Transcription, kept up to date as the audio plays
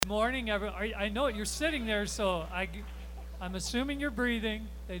morning. I know you're sitting there, so I'm assuming you're breathing.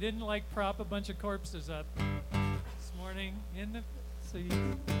 They didn't like prop a bunch of corpses up this morning so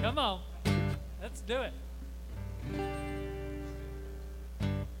come on, let's do it.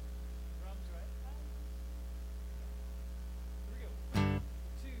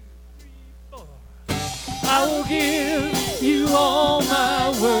 I will give you all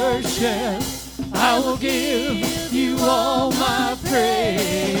my worship. I will give you all my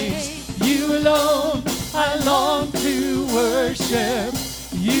praise. You alone I long to worship.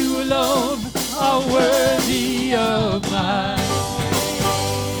 You alone are worthy of my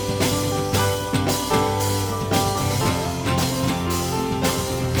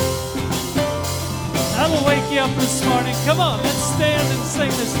I will wake you up this morning. Come on, let's stand and sing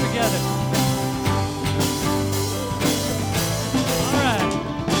this together.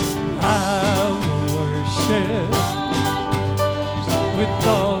 I will worship with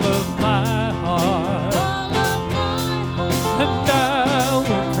all of my heart, and I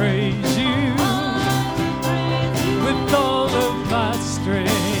will praise you with all of my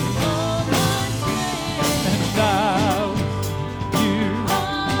strength, and I will seek you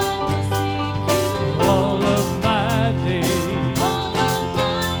all of my days,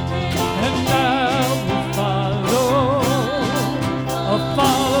 and I will follow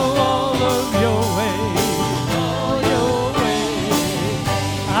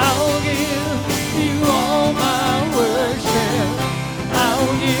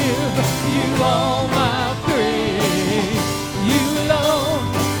all my praise. You alone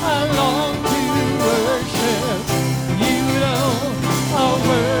I long to worship. You alone are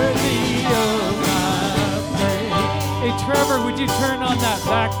worthy of my praise. Hey Trevor, would you turn on that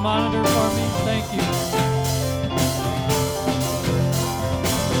back monitor for me? Thank you.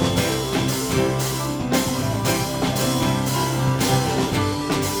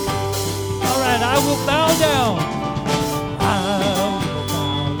 All right, I will bow down.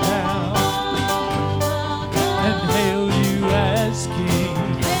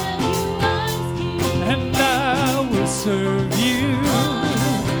 Serve you,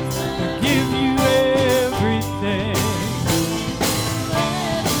 give you everything,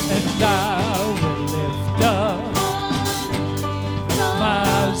 and I will lift up my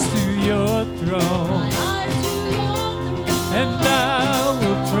eyes to your throne, and I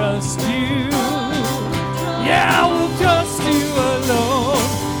will trust you. Yeah, I will trust you alone,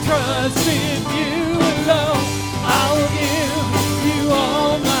 trust in you alone. I will give you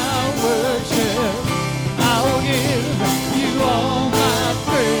all my worship. I will give you all my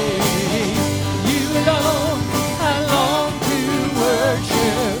praise. You alone I long to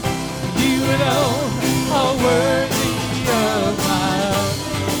worship. You alone are worthy of my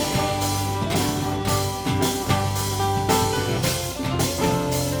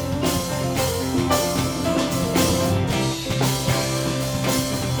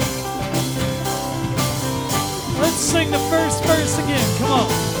Let's sing the first verse again. Come on.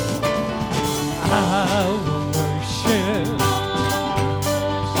 I will worship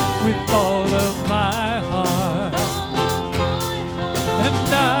with all of my heart,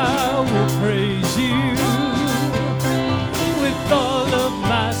 and I will praise you with all of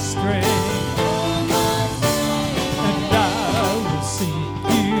my strength, and I will seek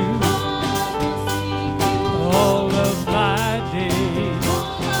you all of my days,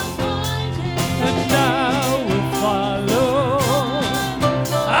 and I will follow.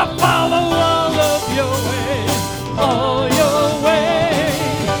 I follow your way, all your way.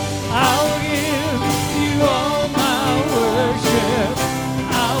 I'll give you all my worship.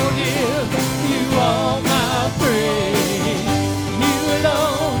 I'll give you all my praise. You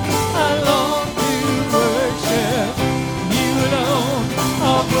alone I long to worship. You alone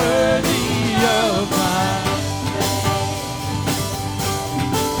are worthy of my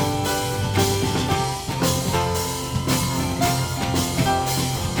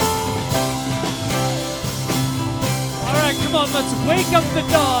Come on, let's wake up the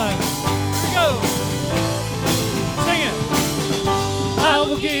dawn. Here we go. Sing it. I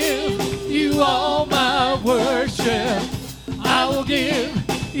will give you all my worship. I will give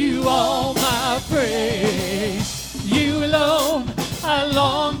you all my praise. You alone I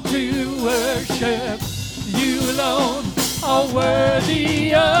long to worship. You alone are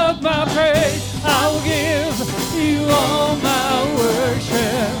worthy of my praise. I will give you all my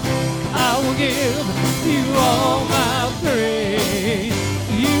worship. I will give you all my praise.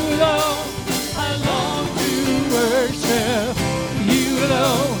 You alone I long to worship. You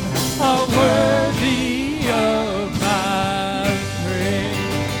alone are worthy of my praise.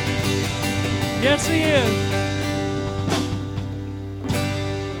 Yes, He is.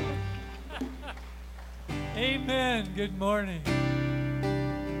 Amen. Good morning.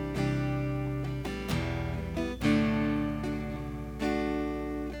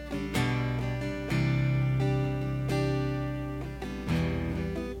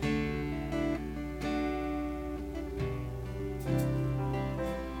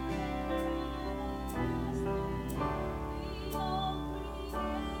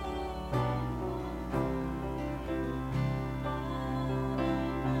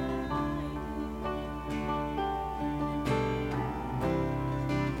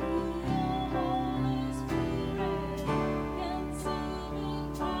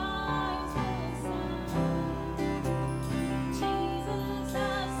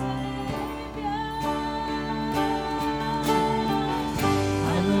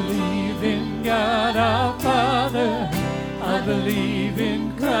 God our Father, I believe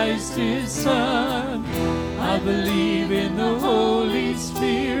in Christ His Son, I believe in the Holy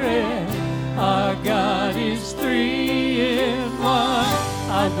Spirit, our God is three in one.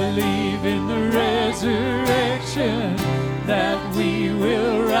 I believe in the resurrection, that we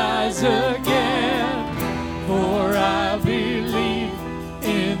will rise again, for I believe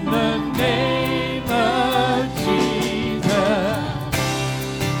in the name of Jesus.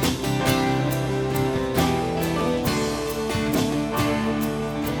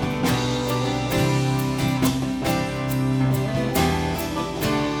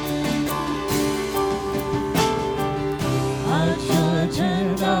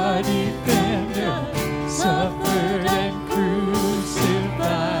 And our defender suffered and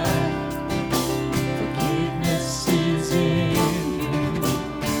crucified. Forgiveness is in you.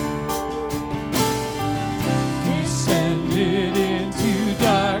 Descended into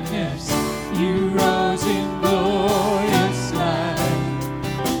darkness, you rose in glorious light,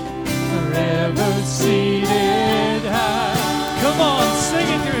 forever seated high. Come on, sing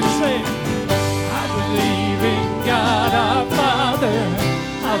it to him, say it. I believe in God our Father,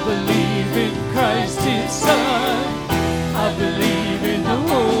 I believe in Christ His Son, I believe in the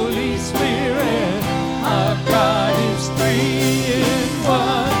Holy Spirit, our God is three in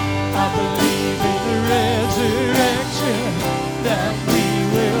one. I believe in the resurrection, that we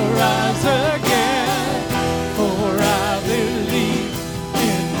will rise again, for I believe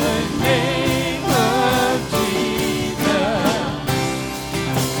in the name of Jesus.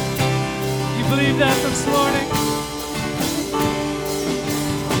 You believe that this morning?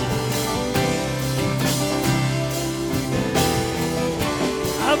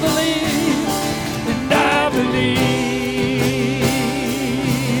 I believe, and I believe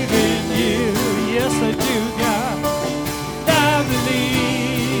in you. Yes, I do, God. I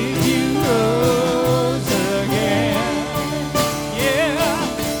believe you rose again. Yeah,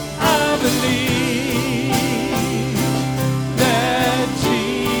 I believe that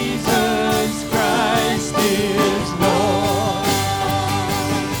Jesus Christ is Lord.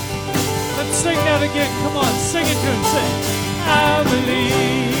 Let's sing that again. Come on, sing it to him. Sing. I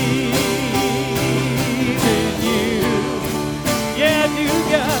believe in you. Yeah, I do,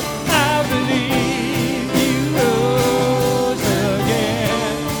 God. I believe you rose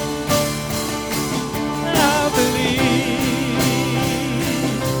again. I believe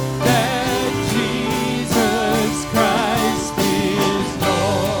that Jesus Christ is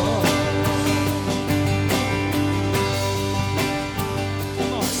Lord.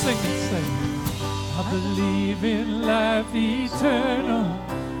 Come on, sing it, sing it. I believe in life eternal,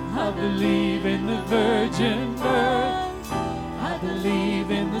 I believe in the virgin birth, I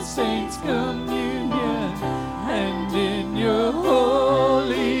believe in the saints' communion, and in your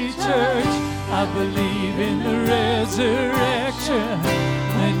holy church. I believe in the resurrection,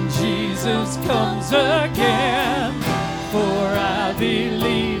 when Jesus comes again, for I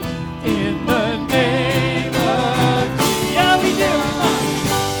believe in the name of Jesus. Yeah, we do.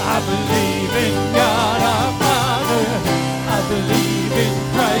 I believe in God our Father, I believe in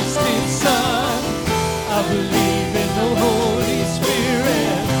Christ His Son, I believe in the Holy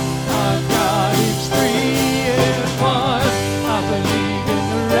Spirit, our God is three in one. I believe in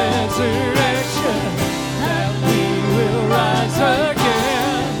the resurrection, that we will rise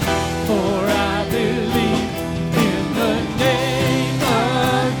again, for I believe in the name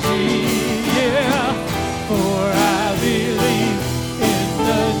of Jesus. Yeah, for I believe in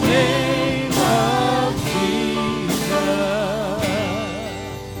the name of Jesus.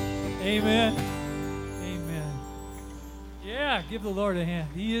 Amen. Amen. Yeah, give the Lord a hand.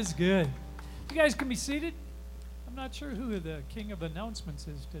 He is good. You guys can be seated. I'm not sure who the king of announcements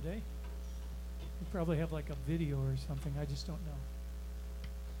is today. We probably have like a video or something. I just don't know.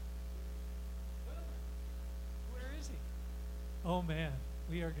 Where is he? Oh man,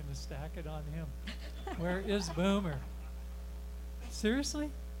 we are going to stack it on him. Where is Boomer? Seriously?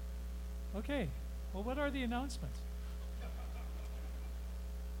 Okay. Well, what are the announcements?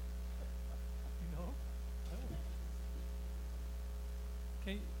 You know?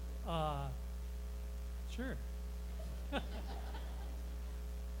 Okay. Sure.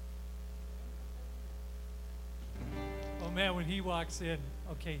 Oh man, when he walks in,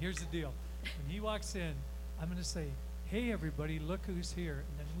 okay, here's the deal. When he walks in, I'm going to say, "Hey everybody, look who's here."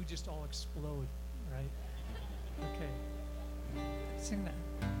 And then we just all explode, right? Okay. Sing that.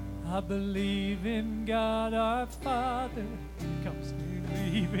 I believe in God our Father. Here comes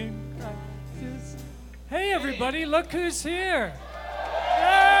believe in Christ. Hey everybody, look who's here.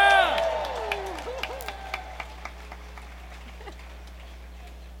 Yeah!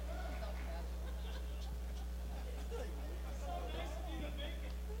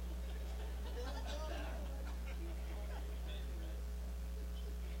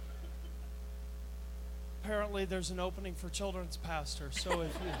 Apparently there's an opening for children's pastor, so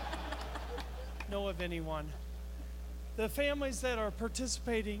if you know of anyone. The families that are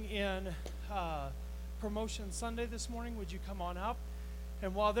participating in Promotion Sunday this morning, would you come on up?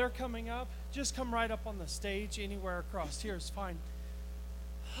 And while they're coming up, just come right up on the stage. Anywhere across here is fine.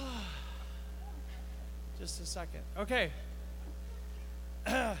 Just a second. Okay.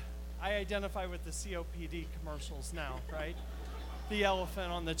 I identify with the COPD commercials now, right? The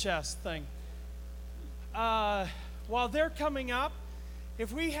elephant on the chest thing. While they're coming up,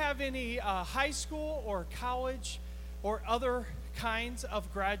 if we have any high school or college or other kinds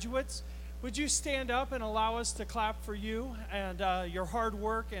of graduates, would you stand up and allow us to clap for you and your hard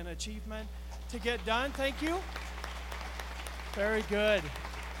work and achievement to get done? Thank you. Very good.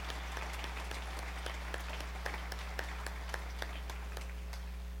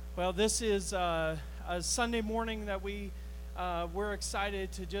 Well, this is a Sunday morning that we're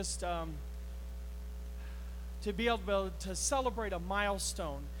excited to just to be able to celebrate a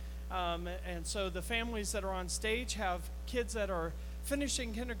milestone. And so the families that are on stage have kids that are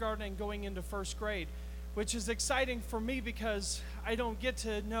finishing kindergarten and going into first grade, which is exciting for me because I don't get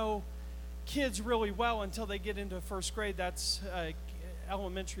to know kids really well until they get into first grade. That's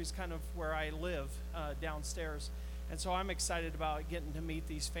elementary is kind of where I live, downstairs. And so I'm excited about getting to meet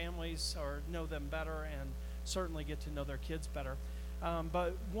these families or know them better and certainly get to know their kids better.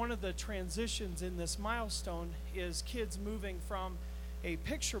 But one of the transitions in this milestone is kids moving from a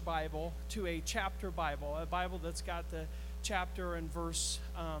picture Bible to a chapter Bible, a Bible that's got the chapter and verse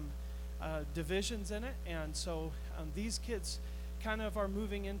divisions in it. And so these kids kind of are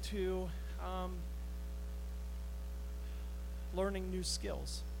moving into learning new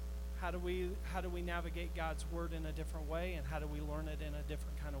skills. How do we navigate God's Word in a different way, and how do we learn it in a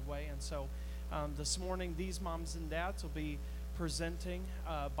different kind of way? And so this morning, these moms and dads will be presenting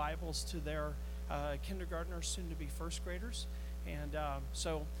Bibles to their kindergartners, soon to be first graders. And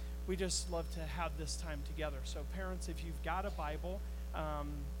so we just love to have this time together. So parents, if you've got a Bible,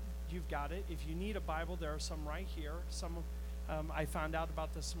 you've got it. If you need a Bible, there are some right here. Some I found out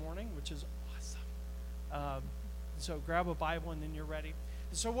about this morning, which is awesome. So grab a Bible and then you're ready.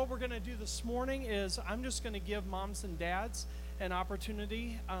 So what we're going to do this morning is I'm just going to give moms and dads an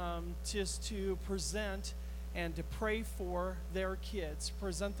opportunity just to present and to pray for their kids.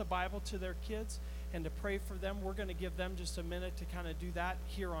 Present the Bible to their kids and to pray for them. We're going to give them just a minute to kind of do that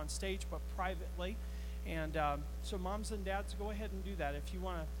here on stage, but privately. And so moms and dads, go ahead and do that. If you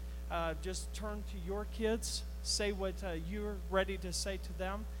want to just turn to your kids, say what you're ready to say to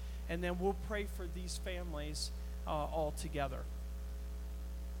them, and then we'll pray for these families all together.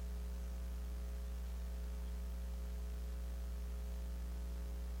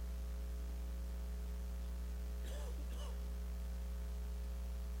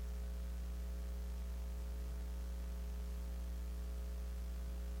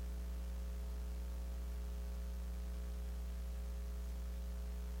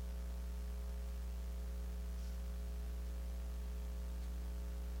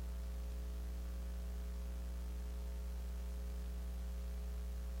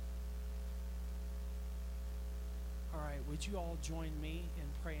 Would you all join me in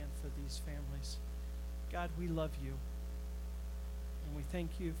praying for these families? God, we love you. And we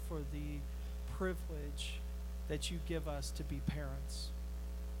thank you for the privilege that you give us to be parents.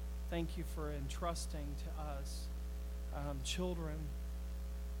 Thank you for entrusting to us children.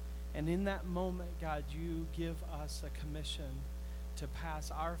 And in that moment, God, you give us a commission to pass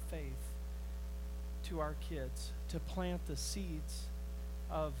our faith to our kids, to plant the seeds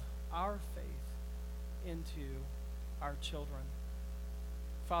of our faith into our children.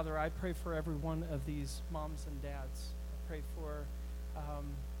 Father, I pray for every one of these moms and dads. I pray for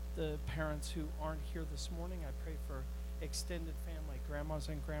the parents who aren't here this morning. I pray for extended family, grandmas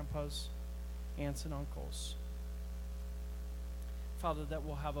and grandpas, aunts and uncles. Father, that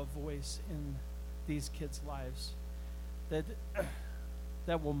will have a voice in these kids' lives, that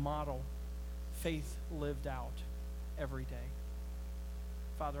will model faith lived out every day.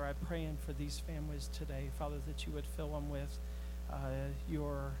 Father, I pray in for these families today, Father, that you would fill them with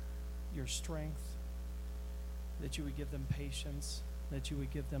your strength, that you would give them patience, that you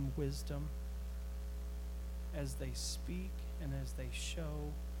would give them wisdom as they speak and as they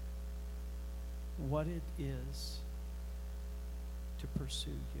show what it is to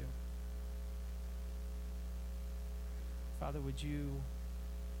pursue you. Father, would you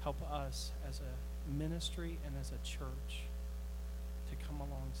help us as a ministry and as a church to come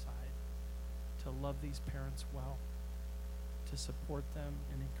alongside, to love these parents well, to support them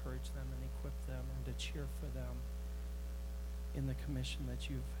and encourage them and equip them and to cheer for them in the commission that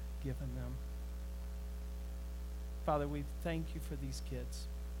you've given them. Father, we thank you for these kids.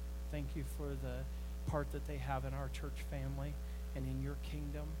 Thank you for the part that they have in our church family and in your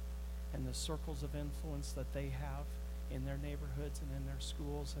kingdom and the circles of influence that they have in their neighborhoods and in their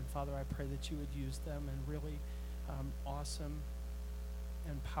schools. And Father, I pray that you would use them in really awesome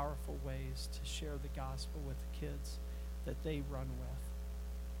and powerful ways to share the gospel with the kids that they run with.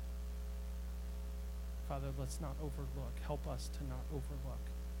 Father, let's not overlook. Help us to not overlook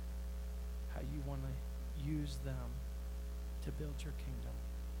how you want to use them to build your kingdom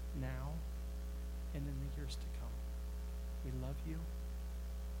now and in the years to come. We love you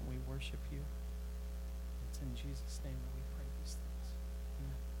and we worship you. It's in Jesus' name that we pray these things.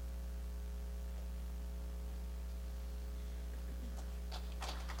 Amen.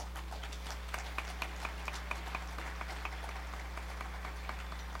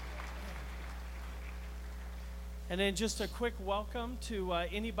 And then just a quick welcome to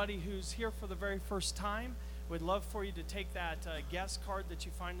anybody who's here for the very first time. We'd love for you to take that guest card that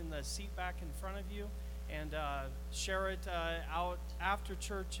you find in the seat back in front of you and share it out after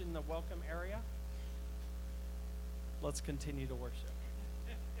church in the welcome area. Let's continue to worship.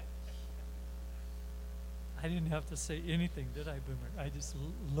 I didn't have to say anything, did I, Boomer? I just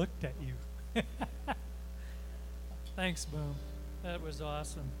looked at you. Thanks, Boom. That was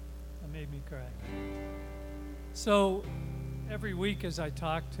awesome. That made me cry. So every week as I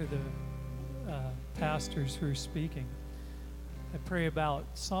talk to the pastors who are speaking, I pray about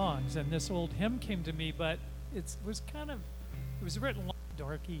songs. And this old hymn came to me, but it was written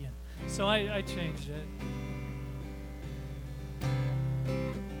darky, and so I changed it.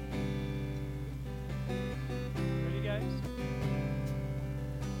 Ready, guys?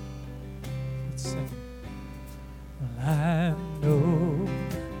 Let's sing. Well, I know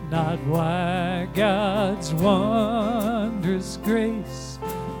not why God's wondrous grace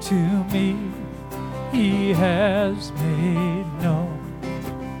to me He has made known,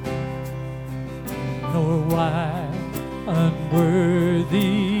 nor why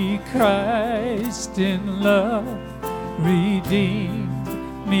unworthy Christ in love redeemed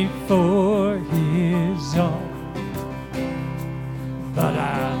me for His own. But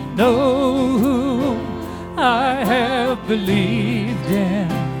I know whom I have believed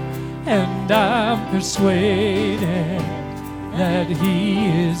in, and I'm persuaded that He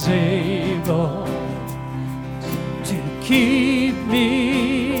is able to keep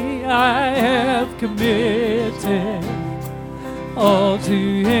me. I have committed all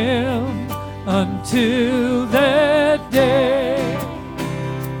to Him until that day.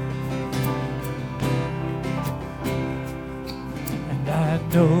 And I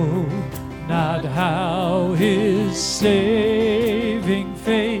know not how His saving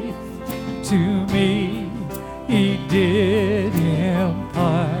faith to me He did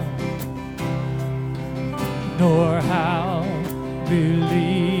impart, nor how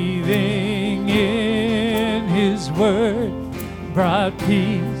believing in His word brought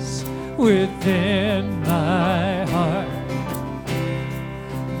peace within my heart.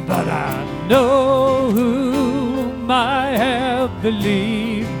 But I know whom I have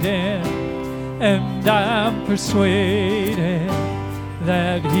believed in, and I'm persuaded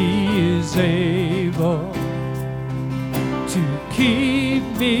that He is able to keep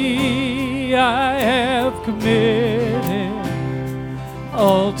me. I have committed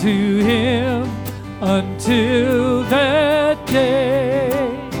all to Him until that day.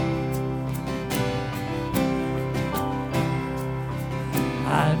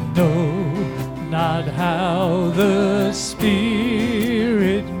 I know not how the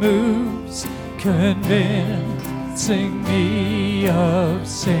Spirit moves, convincing me of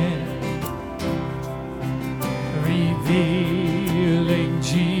sin, revealing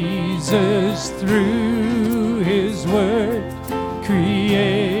Jesus Jesus through His Word,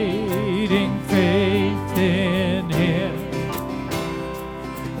 creating faith in Him.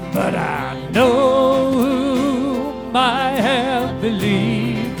 But I know whom I have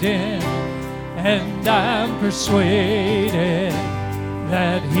believed in, and I'm persuaded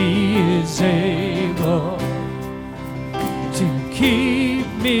that He is able to keep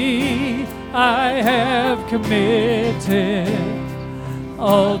me. I have committed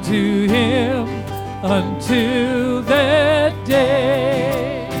all to Him until that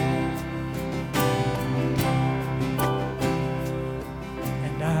day.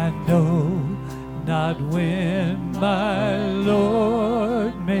 And I know not when my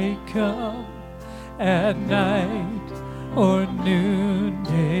Lord may come, at night or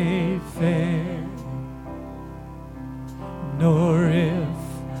noonday fair, nor if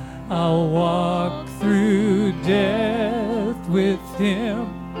I'll walk through death with Him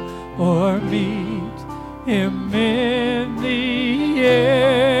or meet Him in the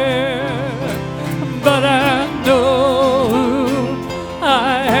air. But I know whom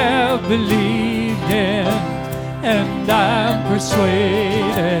I have believed in, and I'm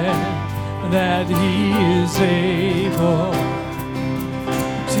persuaded that He is able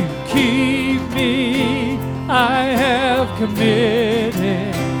to keep me. I have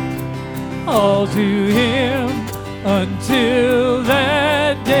committed all to Him until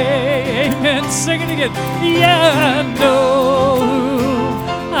that day. Amen. Sing it again. Yeah, I know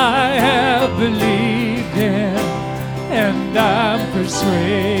whom I have believed in, and I'm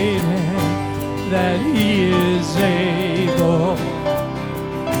persuaded that He is able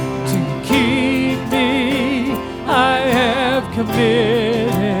to keep me. I have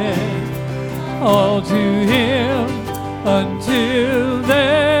committed all to Him until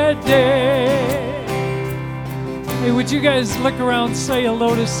that day. Hey, would you guys look around, say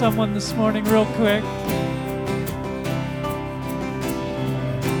hello to someone this morning real quick?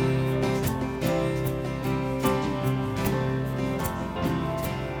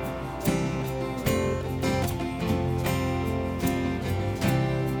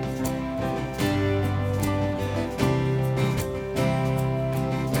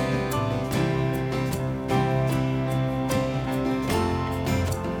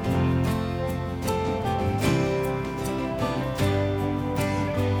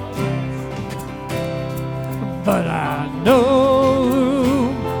 But I know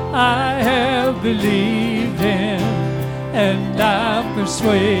whom I have believed in, and I'm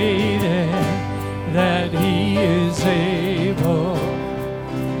persuaded that He is able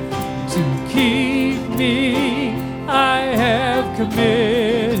to keep me. I have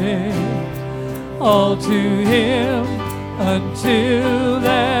committed all to Him until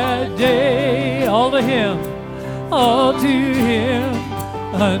that day. All to Him, all to Him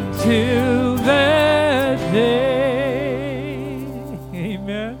until that day.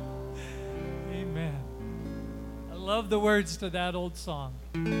 Amen. Amen. I love the words to that old song.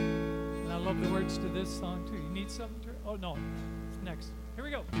 And I love the words to this song too. You need something to... Oh, no. Next. Here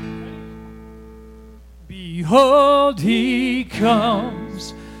we go. Ready? Behold, He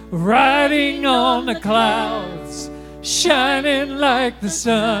comes, riding on the clouds, shining like the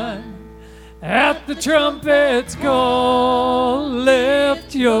sun. At the trumpet's call,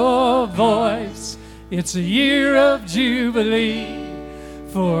 lift your voice. It's a year of jubilee,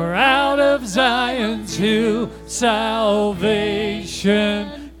 for out of Zion's hill salvation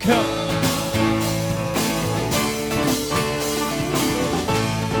comes.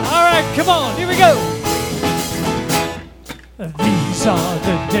 All right, come on, here we go. These are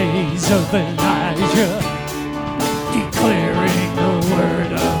the days of Elijah, declaring the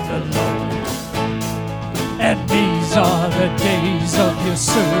word of the Lord. And these are the days of your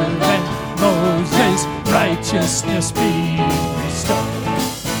servant Moses, righteousness being restored.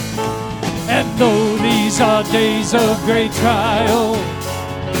 And though these are days of great trial,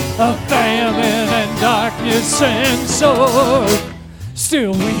 of famine and darkness and sword,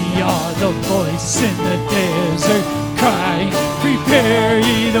 still we are the voice in the desert, crying, prepare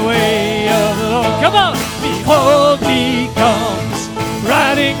ye the way of the Lord. Come on! Behold, He comes,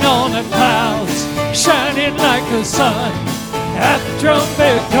 riding on the clouds, shining like the sun. At the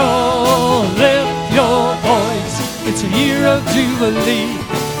trumpet call, lift your voice. It's a year of jubilee,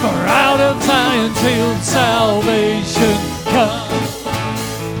 for out of Zion's hill salvation comes.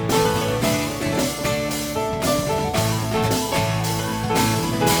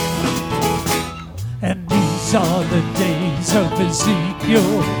 And these are the days of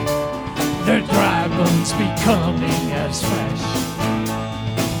Ezekiel, their dry bones becoming as fresh.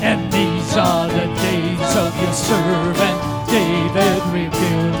 And these are the days of your servant David,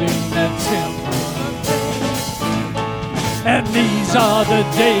 rebuilding the These are the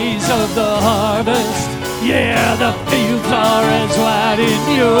days of the harvest. Yeah, the fields are as white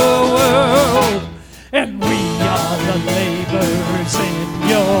in your world. And we are the laborers in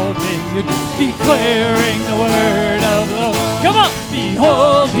your vineyard, declaring the word of the Lord. Come on!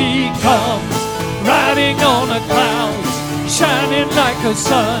 Behold, he comes, riding on the clouds, shining like a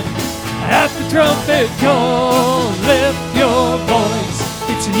sun. At the trumpet call, lift your voice.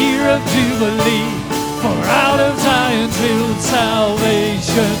 It's a year of jubilee, for out of Zion's hill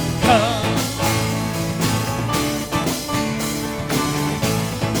salvation comes.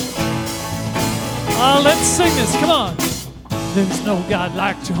 Let's sing this, come on. There's no God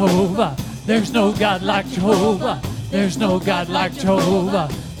like Jehovah. There's no God like Jehovah. There's no God like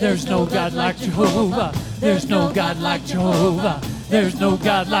Jehovah. There's no God like Jehovah. There's no God like Jehovah. There's no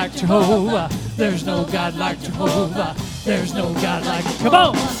God like Jehovah. There's no God like Jehovah. There's no God like, come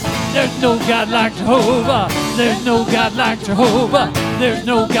on. There's no God like Jehovah. There's no God like Jehovah. There's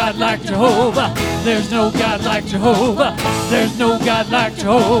no God like Jehovah. There's no God like Jehovah. There's no God like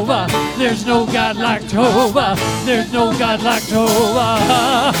Jehovah. There's no God like Jehovah. There's no God like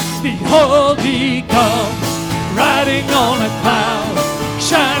Jehovah. Behold, he comes, riding on a cloud,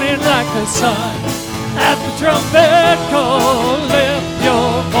 shining like the sun. At the trumpet call, lift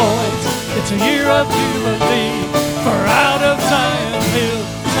your voice. It's a year of jubilee, for out of Zion's hill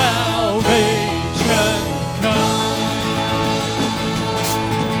salvation comes.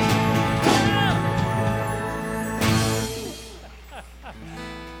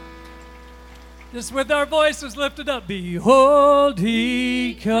 Just with our voices lifted up. Behold,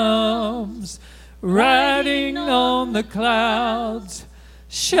 he comes, riding on the clouds,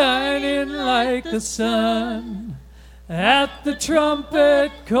 shining like the sun. At the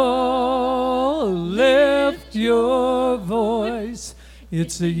trumpet call, lift your voice.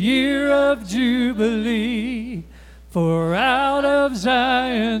 It's a year of jubilee, for out of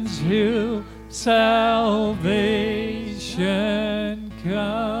Zion's hill salvation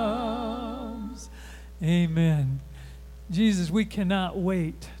comes. Amen. Jesus, we cannot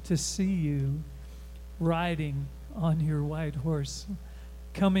wait to see you riding on your white horse,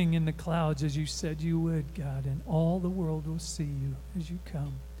 coming in the clouds as you said you would, God, and all the world will see you as you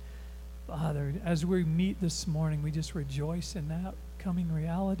come. Father, as we meet this morning, we just rejoice in that coming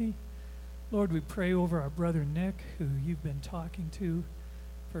reality. Lord, we pray over our brother Nick, who you've been talking to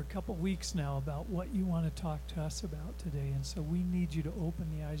for a couple weeks now about what you want to talk to us about today. And so we need you to open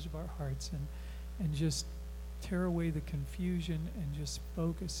the eyes of our hearts and just tear away the confusion and just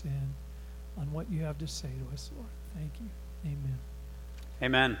focus in on what you have to say to us, Lord. Thank you. Amen.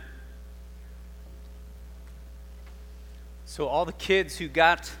 Amen. So all the kids who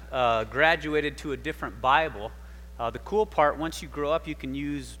got graduated to a different Bible, the cool part, once you grow up, you can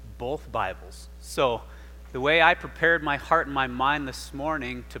use both Bibles. So the way I prepared my heart and my mind this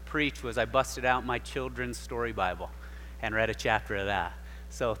morning to preach was I busted out my children's story Bible and read a chapter of that.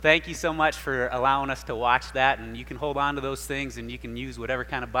 So thank you so much for allowing us to watch that, and you can hold on to those things and you can use whatever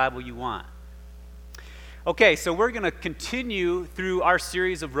kind of Bible you want. Okay, so we're going to continue through our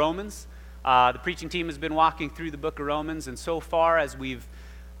series of Romans. The preaching team has been walking through the book of Romans, and so far as we've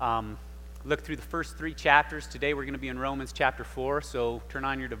looked through the first 3 chapters, today we're going to be in Romans chapter 4, so turn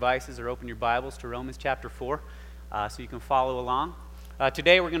on your devices or open your Bibles to Romans chapter 4 so you can follow along.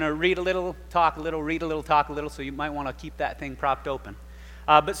 Today we're going to read a little, talk a little, read a little, talk a little, so you might want to keep that thing propped open.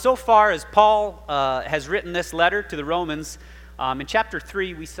 But so far as Paul has written this letter to the Romans, in chapter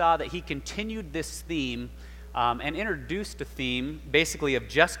 3 we saw that he continued this theme and introduced a theme basically of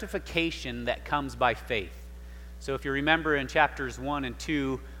justification that comes by faith. So if you remember in chapters 1 and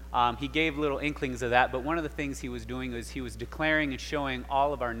 2, he gave little inklings of that, but one of the things he was doing was he was declaring and showing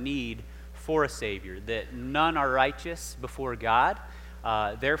all of our need for a Savior, that none are righteous before God,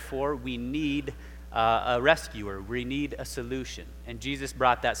 therefore we need a rescuer, we need a solution, and Jesus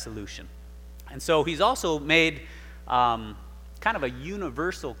brought that solution. And so he's also made kind of a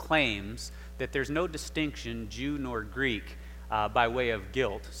universal claims that there's no distinction, Jew nor Greek, by way of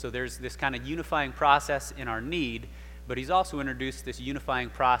guilt. So there's this kind of unifying process in our need, but he's also introduced this unifying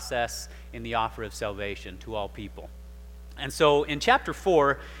process in the offer of salvation to all people. And so in chapter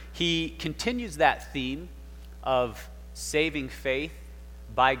 4, he continues that theme of saving faith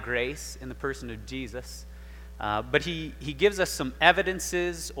by grace in the person of Jesus, but he gives us some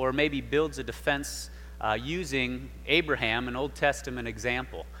evidences or maybe builds a defense using Abraham, an Old Testament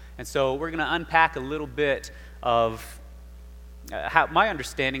example. And so we're going to unpack a little bit of my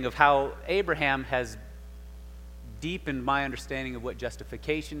understanding of how Abraham has deepened my understanding of what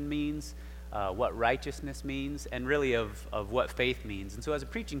justification means, what righteousness means, and really of what faith means. And so as a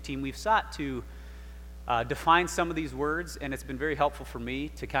preaching team, we've sought to define some of these words, and it's been very helpful for me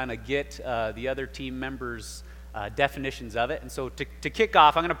to kind of get the other team members' definitions of it. And so to kick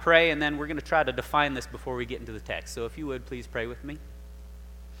off, I'm going to pray, and then we're going to try to define this before we get into the text. So if you would, please pray with me.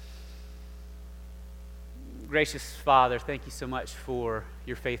 Gracious Father, thank you so much for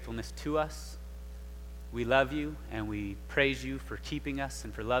your faithfulness to us. We love you, and we praise you for keeping us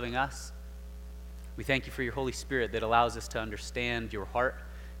and for loving us. We thank you for your Holy Spirit that allows us to understand your heart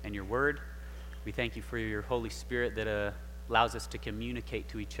and your word. We thank you for your Holy Spirit that allows us to communicate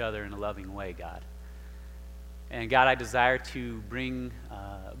to each other in a loving way, God. And God, I desire to bring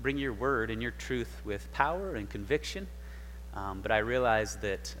your word and your truth with power and conviction, but I realize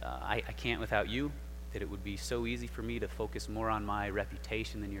that I can't without you, that it would be so easy for me to focus more on my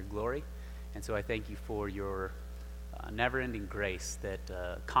reputation than your glory. And so I thank you for your never-ending grace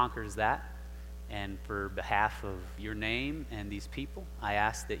that conquers that. And for behalf of your name and these people, I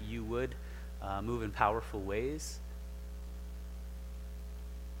ask that you would move in powerful ways.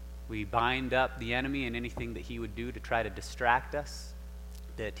 We bind up the enemy and anything that he would do to try to distract us,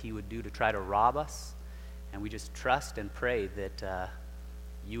 that he would do to try to rob us. And we just trust and pray that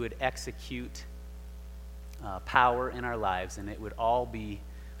you would execute power in our lives, and it would all be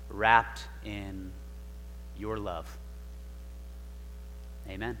wrapped in your love.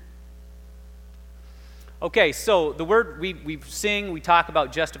 Amen. Okay, so the word we sing, we talk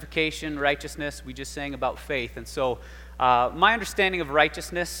about justification, righteousness. We just sang about faith. And so my understanding of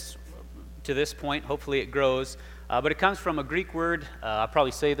righteousness to this point, hopefully it grows, but it comes from a Greek word, I'll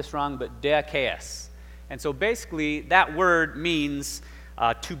probably say this wrong, but dikaios. And so basically that word means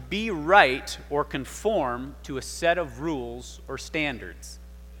to be right or conform to a set of rules or standards.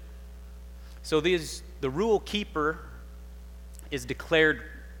 So the rule keeper is declared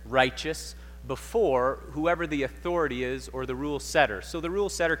righteous before whoever the authority is or the rule setter. So the rule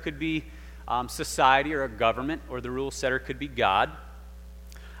setter could be society or a government, or the rule setter could be God.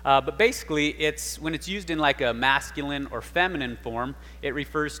 But basically, when it's used in like a masculine or feminine form, it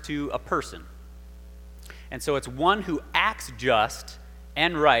refers to a person. And so it's one who acts just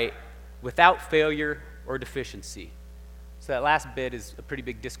and right without failure or deficiency. So that last bit is a pretty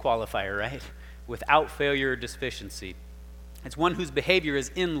big disqualifier, right? Without failure or deficiency. It's one whose behavior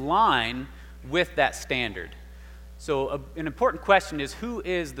is in line with that standard. So an important question is, who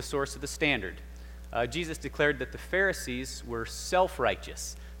is the source of the standard? Jesus declared that the Pharisees were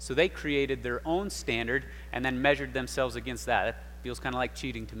self-righteous. So they created their own standard and then measured themselves against that. It feels kind of like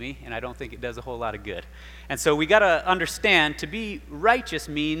cheating to me, and I don't think it does a whole lot of good. And so we got to understand, to be righteous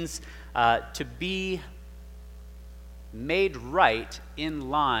means to be made right in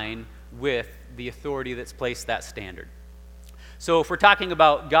line with the authority that's placed that standard. So if we're talking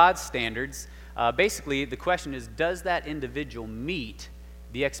about God's standards, basically the question is, does that individual meet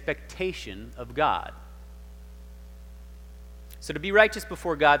the expectation of God? So to be righteous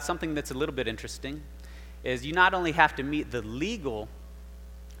before God, something that's a little bit interesting is you not only have to meet the legal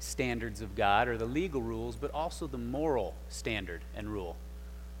standards of God or the legal rules, but also the moral standard and rule.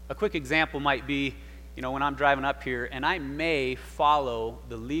 A quick example might be, when I'm driving up here and I may follow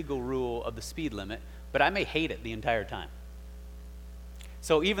the legal rule of the speed limit, but I may hate it the entire time.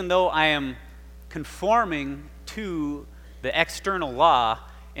 So even though I am conforming to the external law,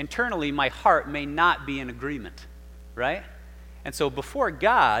 internally my heart may not be in agreement, right? And so before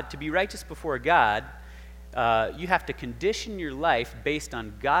God, to be righteous before God, you have to condition your life based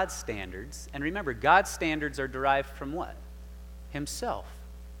on God's standards. And remember, God's standards are derived from what? Himself.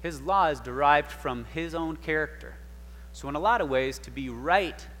 His law is derived from his own character. So in a lot of ways, to be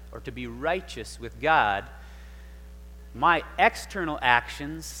right or to be righteous with God, my external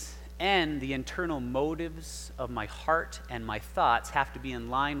actions and the internal motives of my heart and my thoughts have to be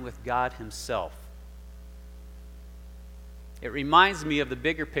in line with God himself. It reminds me of the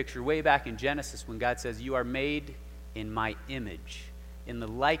bigger picture way back in Genesis when God says, "You are made in my image, in the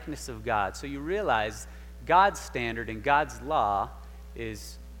likeness of God." So you realize God's standard and God's law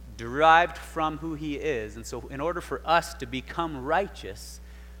is derived from who he is. And so in order for us to become righteous,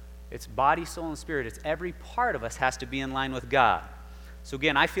 it's body, soul, and spirit. It's every part of us has to be in line with God. So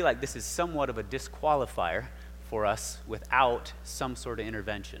again, I feel like this is somewhat of a disqualifier for us without some sort of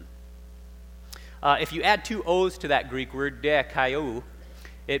intervention. If you add two O's to that Greek word, dikaiou,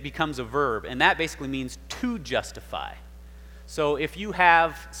 it becomes a verb, and that basically means to justify. So if you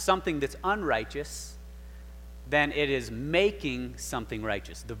have something that's unrighteous, then it is making something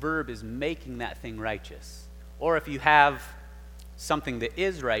righteous. The verb is making that thing righteous. Or if you have something that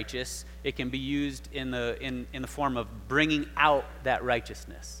is righteous, it can be used in the form of bringing out that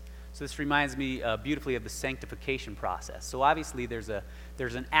righteousness. So So this reminds me beautifully of the sanctification process. So obviously there's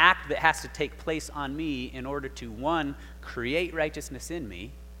an act that has to take place on me in order to, one, create righteousness in me,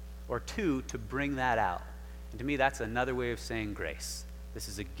 or two, to bring that out. And to me, that's another way of saying grace. This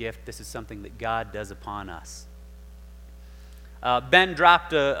is a gift. This is something that God does upon us. Ben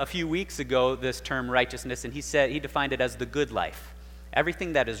dropped a few weeks ago this term righteousness, and he defined it as the good life.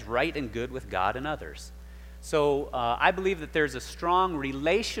 Everything that is right and good with God and others. So I believe that there's a strong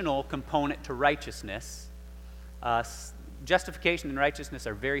relational component to righteousness. Justification and righteousness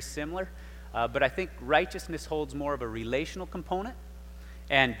are very similar, but I think righteousness holds more of a relational component,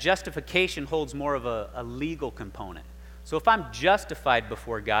 and justification holds more of a legal component. So if I'm justified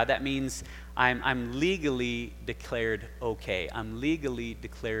before God, that means I'm legally declared okay. I'm legally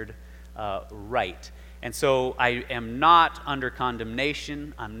declared right. And so I am not under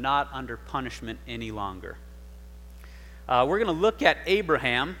condemnation. I'm not under punishment any longer. We're going to look at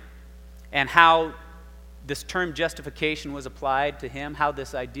Abraham and how this term justification was applied to him, how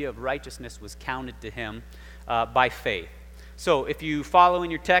this idea of righteousness was counted to him by faith. So if you follow in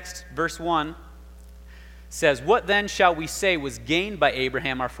your text, verse 1 says, "What then shall we say was gained by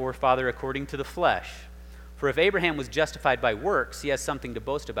Abraham our forefather according to the flesh? For if Abraham was justified by works, he has something to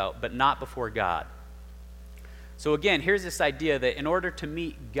boast about, but not before God." So again, here's this idea that in order to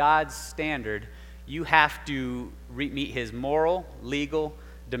meet God's standard, you have to meet his moral, legal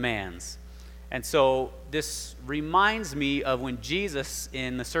demands. And so this reminds me of when Jesus,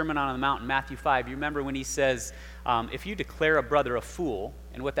 in the Sermon on the Mount in Matthew 5, you remember when he says, if you declare a brother a fool,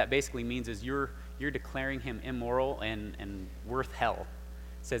 and what that basically means is you're declaring him immoral and worth hell.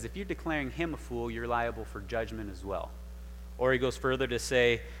 It says if you're declaring him a fool, you're liable for judgment as well. Or he goes further to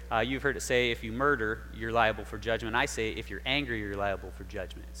say, you've heard it say, if you murder, you're liable for judgment. I say, if you're angry, you're liable for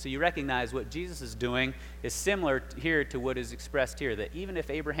judgment. So you recognize what Jesus is doing is similar here to what is expressed here, that even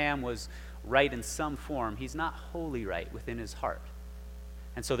if Abraham was right in some form, he's not wholly right within his heart.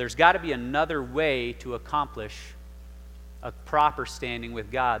 And so there's got to be another way to accomplish a proper standing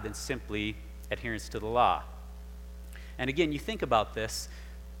with God than simply adherence to the law. And again, you think about this,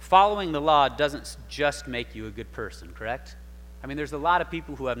 following the law doesn't just make you a good person, correct? I mean, there's a lot of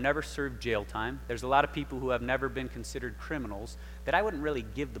people who have never served jail time. There's a lot of people who have never been considered criminals that I wouldn't really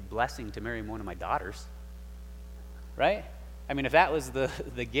give the blessing to marry one of my daughters, right? I mean, if that was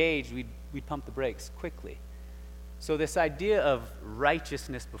the gauge, we'd pump the brakes quickly. So this idea of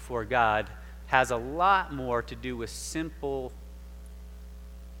righteousness before God has a lot more to do with simple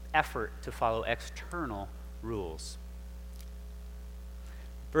effort to follow external rules.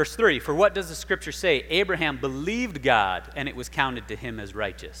 Verse 3, "For what does the scripture say? Abraham believed God, and it was counted to him as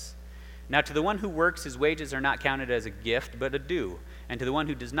righteous. Now to the one who works, his wages are not counted as a gift, but a due. And to the one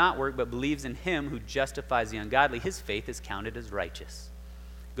who does not work, but believes in him who justifies the ungodly, his faith is counted as righteous."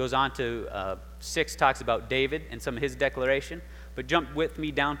 Goes on to 6, talks about David and some of his declaration. But jump with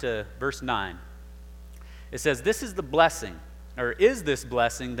me down to verse 9. It says, "This is the blessing, or is this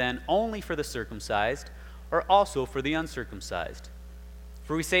blessing then only for the circumcised, or also for the uncircumcised?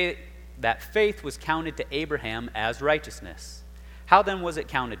 For we say that faith was counted to Abraham as righteousness. How then was it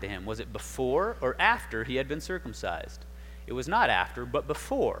counted to him? Was it before or after he had been circumcised? It was not after, but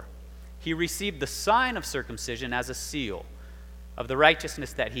before. He received the sign of circumcision as a seal of the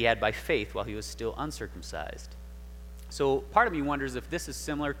righteousness that he had by faith while he was still uncircumcised." So part of me wonders if this is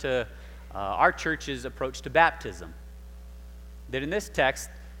similar to our church's approach to baptism. That in this text,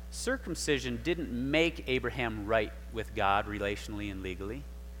 circumcision didn't make Abraham right with God relationally and legally.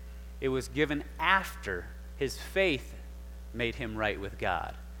 It was given after his faith made him right with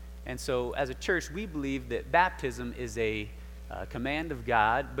God. And so as a church, we believe that baptism is a command of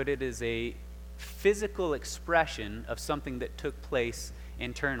God, but it is a physical expression of something that took place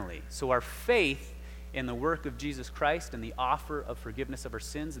internally. So our faith in the work of Jesus Christ and the offer of forgiveness of our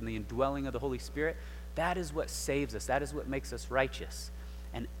sins and the indwelling of the Holy Spirit, that is what saves us. That is what makes us righteous.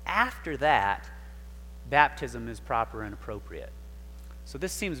 And after that, baptism is proper and appropriate. So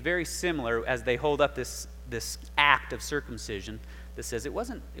this seems very similar as they hold up this act of circumcision that says it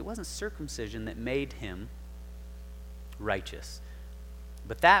wasn't circumcision that made him righteous,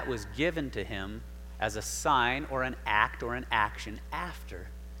 but that was given to him as a sign or an act or an action after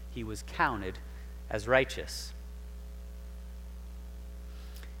he was counted as righteous.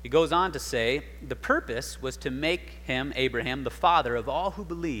 It goes on to say, the purpose was to make him, Abraham, the father of all who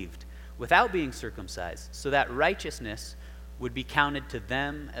believed without being circumcised, so that righteousness would be counted to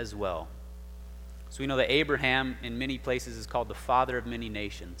them as well. So we know that Abraham in many places is called the father of many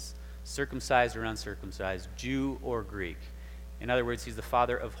nations, circumcised or uncircumcised, Jew or Greek. In other words, he's the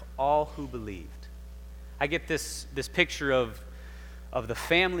father of all who believed. I get this picture of of the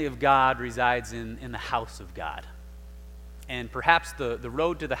family of God resides in the house of God. And perhaps the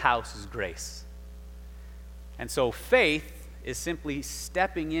road to the house is grace. And so faith is simply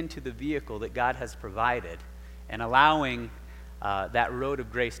stepping into the vehicle that God has provided and allowing that road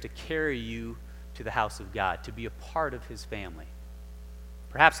of grace to carry you to the house of God, to be a part of his family.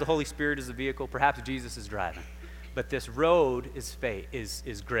 Perhaps the Holy Spirit is the vehicle, perhaps Jesus is driving. But this road is faith,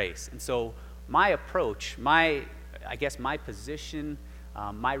 is grace. And so my approach, my position,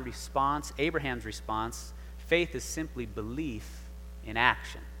 my response, Abraham's response, faith is simply belief in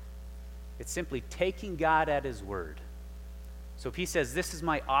action. It's simply taking God at his word. So if he says, this is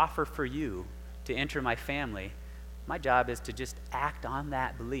my offer for you to enter my family, my job is to just act on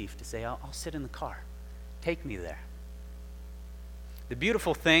that belief, to say, I'll sit in the car. Take me there. The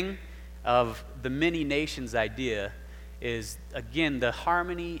beautiful thing of the many nations idea is, again, the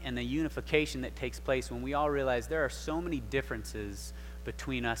harmony and the unification that takes place when we all realize there are so many differences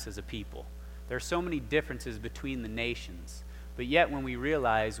between us as a people. There are so many differences between the nations. But yet when we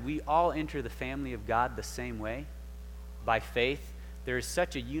realize we all enter the family of God the same way, by faith, there is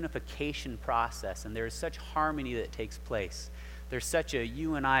such a unification process and there is such harmony that takes place. There's such a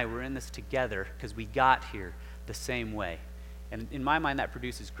you and I, we're in this together because we got here the same way. And in my mind, that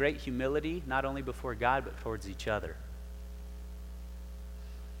produces great humility, not only before God, but towards each other.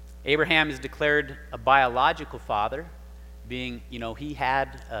 Abraham is declared a biological father, being, he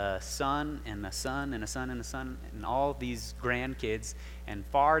had a son and a son and a son and a son and all these grandkids, and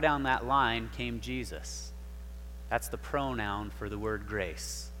far down that line came Jesus. That's the pronoun for the word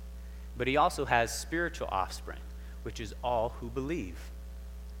grace. But he also has spiritual offspring, which is all who believe.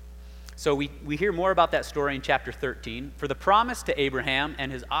 So we hear more about that story in chapter 13. For the promise to Abraham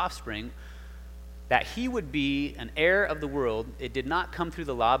and his offspring that he would be an heir of the world, it did not come through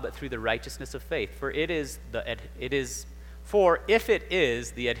the law, but through the righteousness of faith. For if it is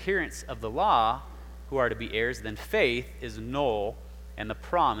the adherents of the law who are to be heirs, then faith is null and the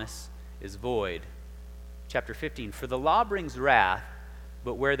promise is void. Chapter 15, for the law brings wrath,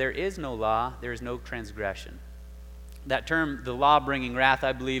 but where there is no law, there is no transgression. That term, the law bringing wrath,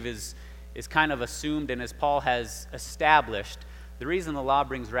 I believe is kind of assumed, and as Paul has established, the reason the law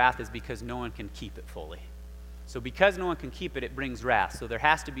brings wrath is because no one can keep it fully. So because no one can keep it, it brings wrath. So there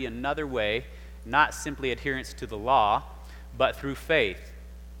has to be another way, not simply adherence to the law, but through faith.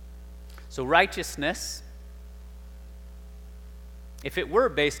 So righteousness, if it were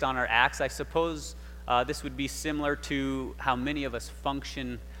based on our acts, I suppose this would be similar to how many of us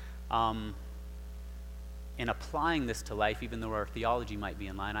function in applying this to life, even though our theology might be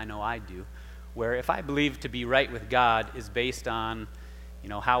in line. I know I do. Where if I believe to be right with God is based on,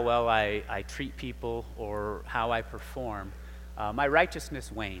 how well I treat people or how I perform, my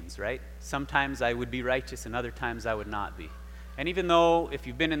righteousness wanes, right? Sometimes I would be righteous and other times I would not be. And even though if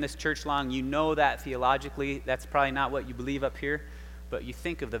you've been in this church long, you know that theologically, that's probably not what you believe up here, but you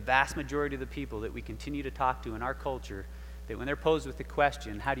think of the vast majority of the people that we continue to talk to in our culture, that when they're posed with the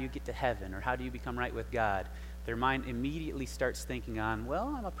question, how do you get to heaven or how do you become right with God, their mind immediately starts thinking on,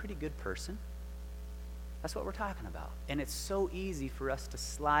 well, I'm a pretty good person. That's what we're talking about. And it's so easy for us to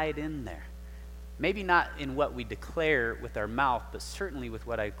slide in there. Maybe not in what we declare with our mouth, but certainly with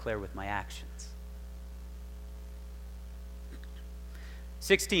what I declare with my actions.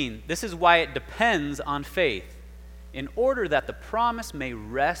 16, this is why it depends on faith, in order that the promise may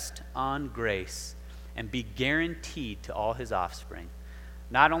rest on grace and be guaranteed to all his offspring,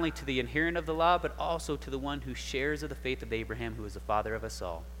 not only to the adherent of the law, but also to the one who shares of the faith of Abraham, who is the father of us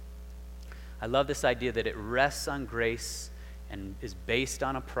all. I love this idea that it rests on grace and is based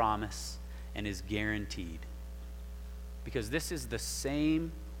on a promise and is guaranteed. Because this is the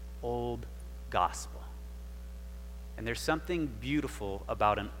same old gospel. And there's something beautiful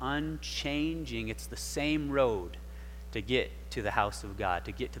about an unchanging, it's the same road to get to the house of God,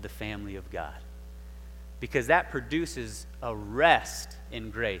 to get to the family of God. Because that produces a rest in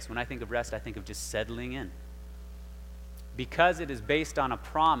grace. When I think of rest, I think of just settling in. Because it is based on a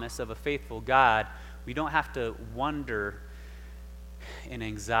promise of a faithful God, we don't have to wonder in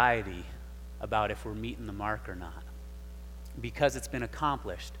anxiety about if we're meeting the mark or not. Because it's been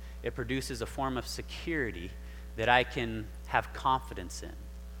accomplished, it produces a form of security that I can have confidence in.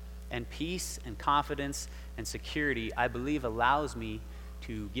 And peace and confidence and security, I believe, allows me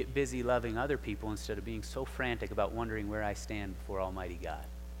to get busy loving other people instead of being so frantic about wondering where I stand before Almighty God.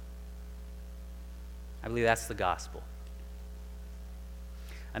 I believe that's the gospel.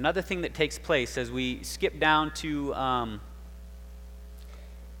 Another thing that takes place as we skip down to,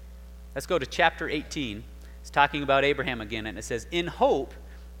 let's go to chapter 18. It's talking about Abraham again, and it says, in hope,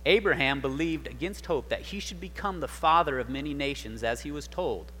 Abraham believed against hope that he should become the father of many nations, as he was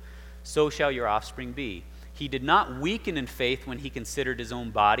told, so shall your offspring be. He did not weaken in faith when he considered his own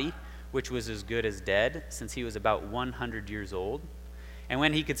body, which was as good as dead, since he was about 100 years old. And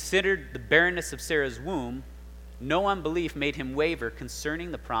when he considered the barrenness of Sarah's womb, no unbelief made him waver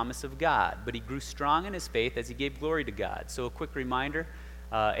concerning the promise of God, but he grew strong in his faith as he gave glory to God. So a quick reminder,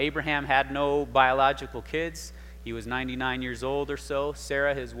 Abraham had no biological kids. He was 99 years old or so.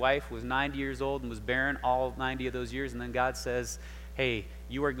 Sarah, his wife, was 90 years old and was barren all 90 of those years. And then God says, hey,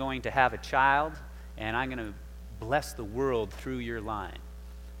 you are going to have a child, and I'm going to bless the world through your line.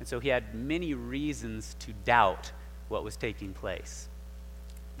 And so he had many reasons to doubt what was taking place.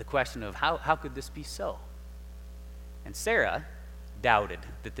 The question of how could this be so? And Sarah doubted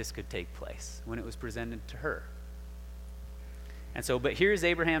that this could take place when it was presented to her. And so, but here's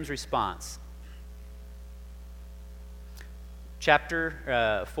Abraham's response.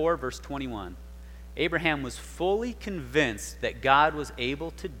 Chapter 4, verse 21. Abraham was fully convinced that God was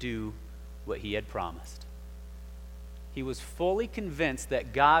able to do what he had promised. He was fully convinced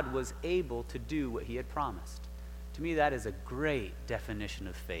that God was able to do what he had promised. To me, that is a great definition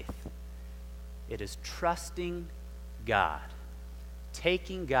of faith. It is trusting God,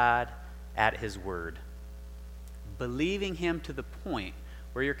 taking God at his word, believing him to the point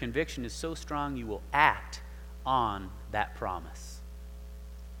where your conviction is so strong you will act on that promise.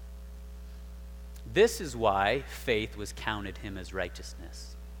 This is why faith was counted him as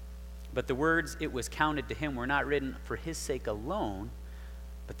righteousness. But the words "it was counted to him" were not written for his sake alone,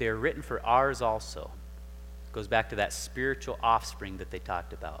 but they are written for ours also. It goes back to that spiritual offspring that they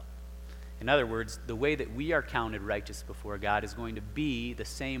talked about. In other words, the way that we are counted righteous before God is going to be the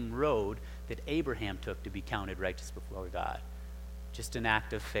same road that Abraham took to be counted righteous before God. Just an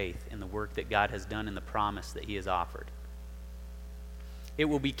act of faith in the work that God has done and the promise that he has offered. It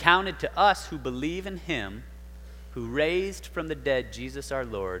will be counted to us who believe in him, who raised from the dead Jesus our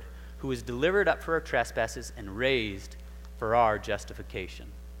Lord, who was delivered up for our trespasses and raised for our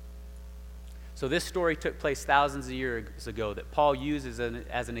justification. So this story took place thousands of years ago that Paul uses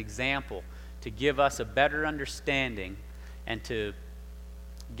as an example to give us a better understanding and to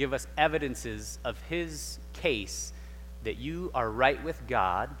give us evidences of his case that you are right with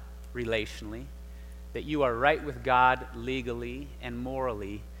God relationally, that you are right with God legally and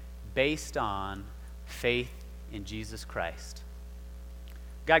morally based on faith in Jesus Christ.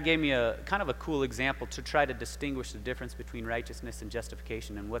 God gave me a kind of a cool example to try to distinguish the difference between righteousness and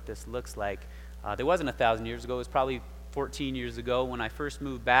justification and what this looks like. There wasn't 1,000 years ago. It was probably 14 years ago when I first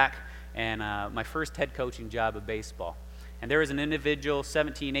moved back and my first head coaching job of baseball. And there was an individual,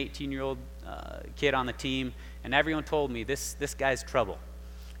 17, 18-year-old kid on the team, and everyone told me, this guy's trouble.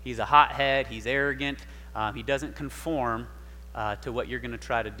 He's a hothead, he's arrogant, he doesn't conform to what you're going to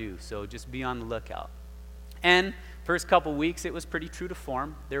try to do, so just be on the lookout. And first couple weeks, it was pretty true to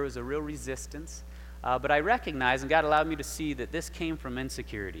form. There was a real resistance, but I recognized, and God allowed me to see that this came from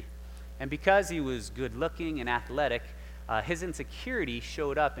insecurity. And because he was good-looking and athletic, his insecurity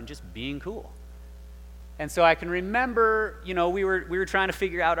showed up in just being cool. And so I can remember, we were trying to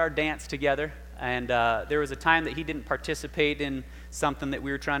figure out our dance together, and there was a time that he didn't participate in something that we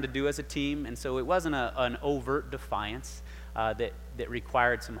were trying to do as a team, and so it wasn't an overt defiance that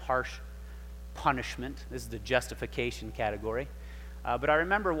required some harsh punishment. This is the justification category. But I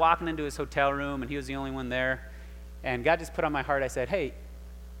remember walking into his hotel room, and he was the only one there, and God just put on my heart, I said, hey,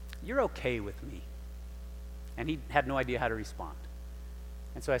 you're okay with me. And he had no idea how to respond.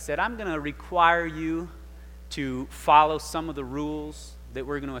 And so I said, I'm going to require you to follow some of the rules that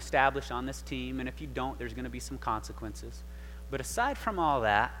we're going to establish on this team, and if you don't, there's going to be some consequences. But aside from all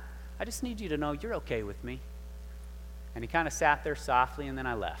that, I just need you to know you're okay with me. And he kind of sat there softly, and then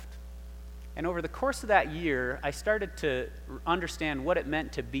I left. And over the course of that year, I started to understand what it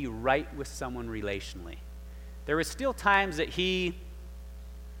meant to be right with someone relationally. There was still times that he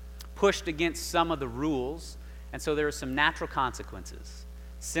pushed against some of the rules, and so there were some natural consequences.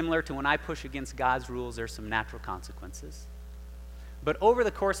 Similar to when I push against God's rules, there's some natural consequences. But over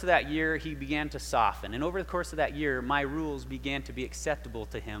the course of that year, he began to soften. And over the course of that year, my rules began to be acceptable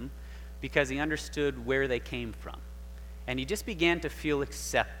to him because he understood where they came from. And he just began to feel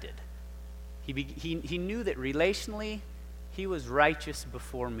accepted. He knew that relationally, he was righteous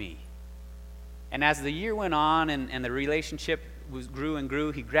before me. And as the year went on and the relationship grew and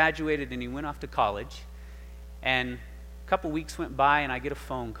grew, he graduated and he went off to college. And a couple weeks went by and I get a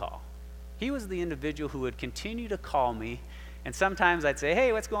phone call. He was the individual who would continue to call me, and sometimes I'd say,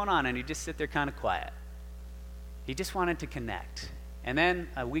 hey, what's going on? And he'd just sit there kind of quiet. He just wanted to connect. And then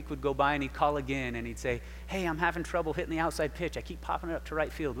a week would go by and he'd call again and he'd say, hey, I'm having trouble hitting the outside pitch. I keep popping it up to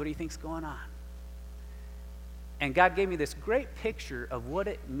right field. What do you think's going on? And God gave me this great picture of what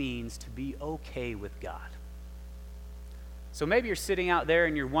it means to be okay with God. So maybe you're sitting out there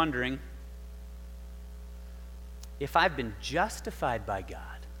and you're wondering, if I've been justified by God,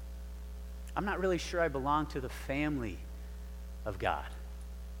 I'm not really sure I belong to the family of God.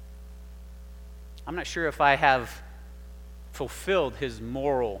 I'm not sure if I have fulfilled his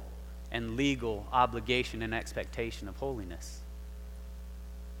moral and legal obligation and expectation of holiness.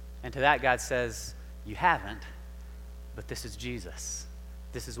 And to that, God says, you haven't, but this is Jesus.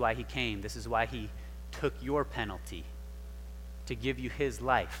 This is why he came. This is why he took your penalty to give you his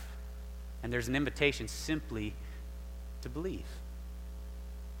life. And there's an invitation simply to believe.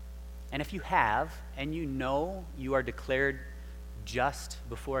 And if you have, and you know you are declared just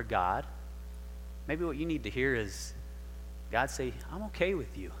before God, maybe what you need to hear is God say, I'm okay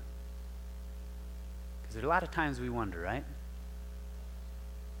with you. Because there's a lot of times we wonder, right?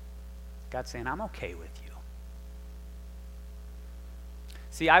 God's saying, I'm okay with you.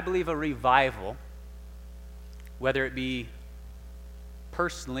 See, I believe a revival, whether it be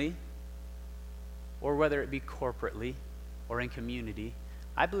personally or whether it be corporately or in community,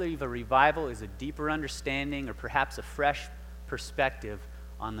 I believe a revival is a deeper understanding or perhaps a fresh perspective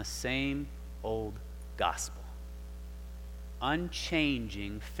on the same old gospel.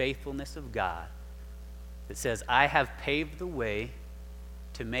 Unchanging faithfulness of God that says, I have paved the way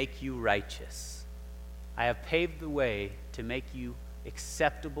to make you righteous. I have paved the way to make you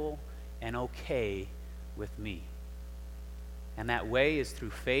acceptable and okay with me. And that way is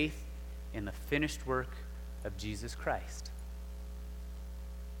through faith in the finished work of Jesus Christ.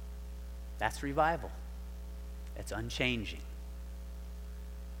 That's revival. It's unchanging.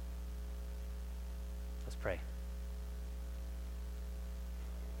 Let's pray.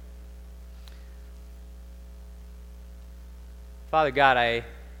 Father God, I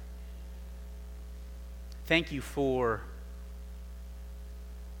thank you for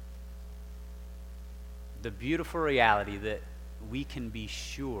the beautiful reality that we can be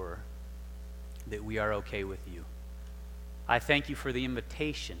sure that we are okay with you. I thank you for the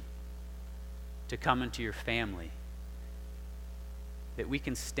invitation to come into your family, that we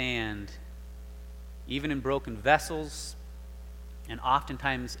can stand even in broken vessels and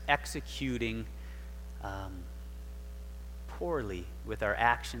oftentimes executing poorly with our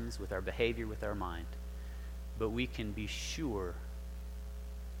actions, with our behavior, with our mind. But we can be sure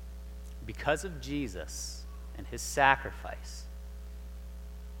because of Jesus and his sacrifice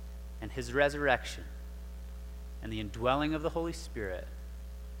and his resurrection and the indwelling of the Holy Spirit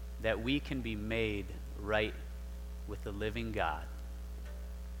that we can be made right with the living God.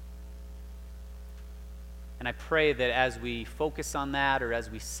 And I pray that as we focus on that or as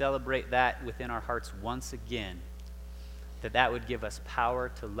we celebrate that within our hearts once again, that would give us power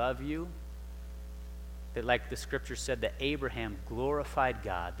to love you, that like the scripture said, that Abraham glorified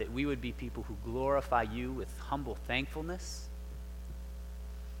God, that we would be people who glorify you with humble thankfulness.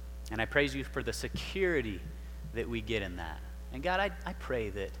 And I praise you for the security that we get in that. And God, I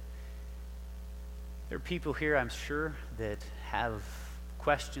pray that there are people here, I'm sure, that have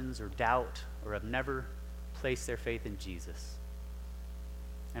questions or doubt or have never placed their faith in Jesus.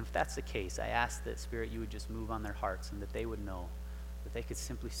 And if that's the case, I ask that, Spirit, you would just move on their hearts and that they would know that they could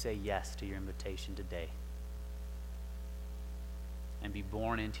simply say yes to your invitation today and be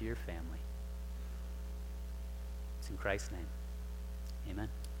born into your family. It's in Christ's name. Amen.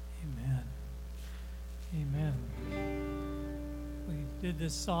 Amen. Amen. We did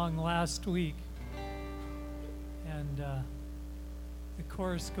this song last week, and the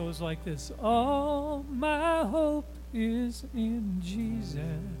chorus goes like this: all my hope is in Jesus.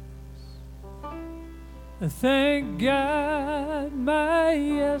 Thank God my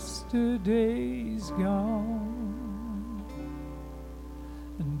yesterday's gone,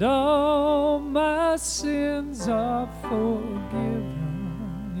 and all my sins are forgiven.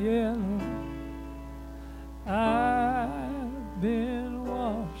 Yeah, Lord, I've been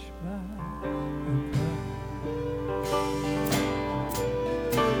washed by the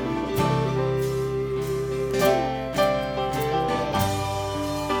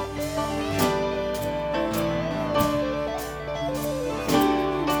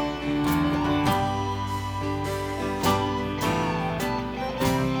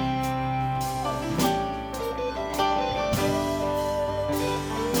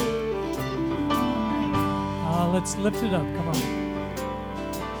let's lift it up, come on.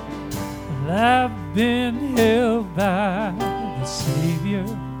 Well, I've been held by the Savior,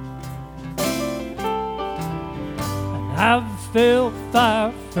 and I've fell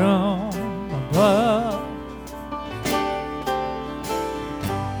fire from above.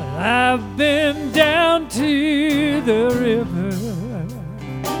 I've been down to the river.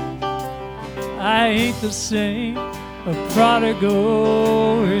 I ain't the same, a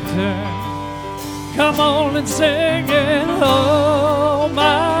prodigal return. Come on and sing it. Oh,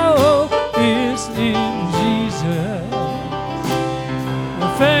 my hope is in Jesus.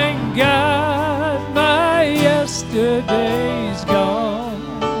 Well, thank God my yesterday's gone,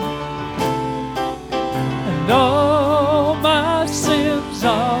 and all my sins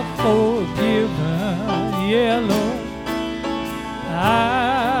are forgiven. Yeah, Lord,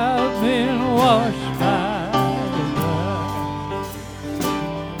 I've been washed by the blood.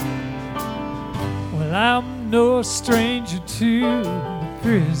 Well, I'm no stranger to the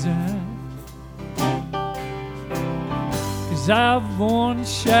prison, 'cause I've worn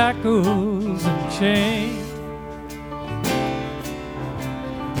shackles and chains,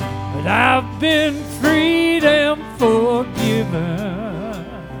 but I've been freed and forgiven,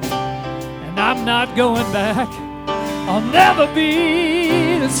 and I'm not going back. I'll never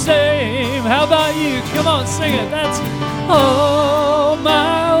be the same. How about you? Come on, sing it. That's oh,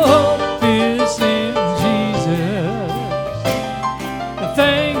 my hope is in Jesus.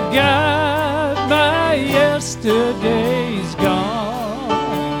 Thank God my yesterday's gone,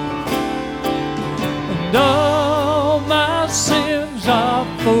 and all my sins are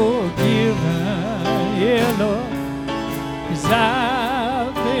forgiven. Yeah, Lord, 'cause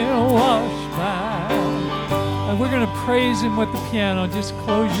I've been washed by. And we're going to praise Him with the piano. Just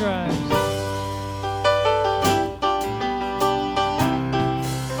close your eyes.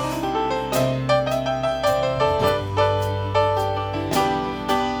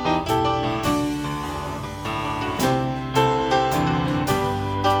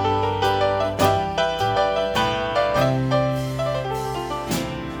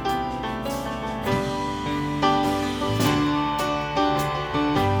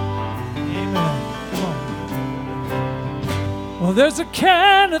 Well, there's a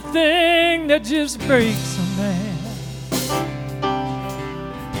kind of thing that just breaks a man.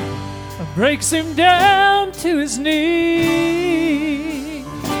 It breaks him down to his knees.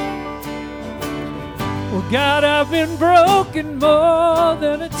 Well, God, I've been broken more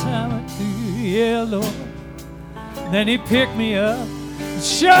than a time or two. Yeah, Lord. Then He picked me up and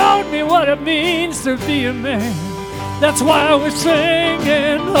showed me what it means to be a man. That's why we're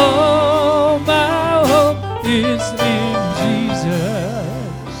singing, oh, my hope is in Jesus.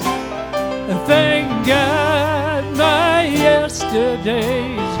 And thank God my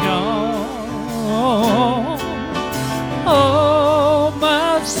yesterday's gone. Oh,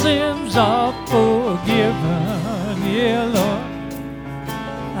 my sins are forgiven. Yeah, Lord,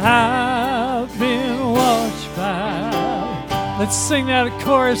 I've been washed by. Let's sing that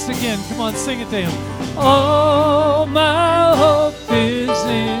chorus again. Come on, sing it to Him. Oh, my hope is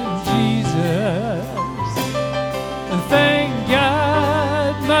in Jesus. And thank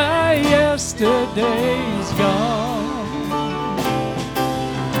God my yesterday's gone,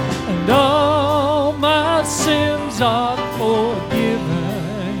 and all my sins are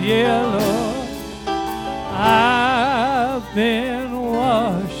forgiven. Yeah, Lord, I've been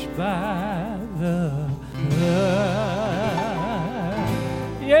washed by the blood.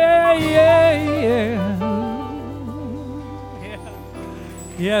 Yeah, yeah, yeah.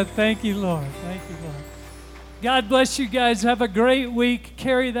 Yeah, thank you, Lord. Thank you, Lord. God bless you guys. Have a great week.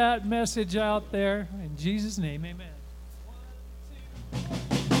 Carry that message out there. In Jesus' name, amen.